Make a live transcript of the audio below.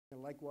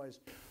likewise,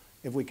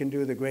 if we can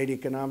do the great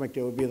economic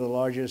deal, it would be the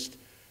largest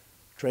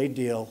trade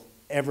deal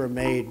ever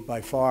made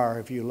by far,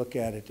 if you look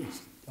at it.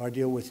 It's our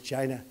deal with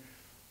China.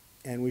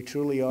 And we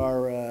truly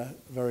are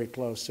very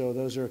close. So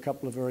those are a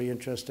couple of very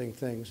interesting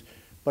things.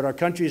 But our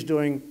country is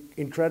doing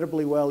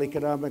incredibly well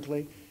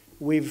economically.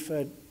 We've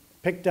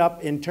picked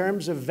up, in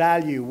terms of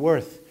value,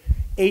 worth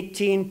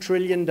 $18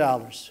 trillion.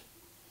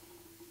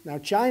 Now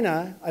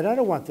China, and I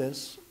don't want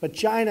this, but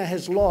China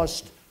has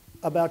lost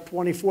about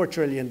 $24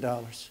 trillion.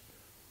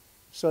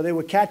 So they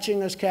were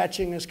catching us,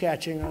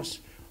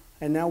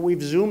 and now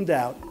we've zoomed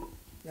out.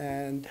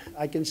 And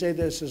I can say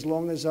this, as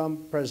long as I'm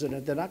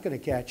president, they're not going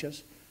to catch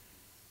us.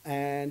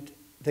 And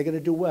they're going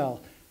to do well.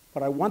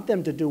 But I want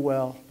them to do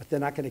well, but they're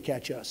not going to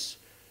catch us.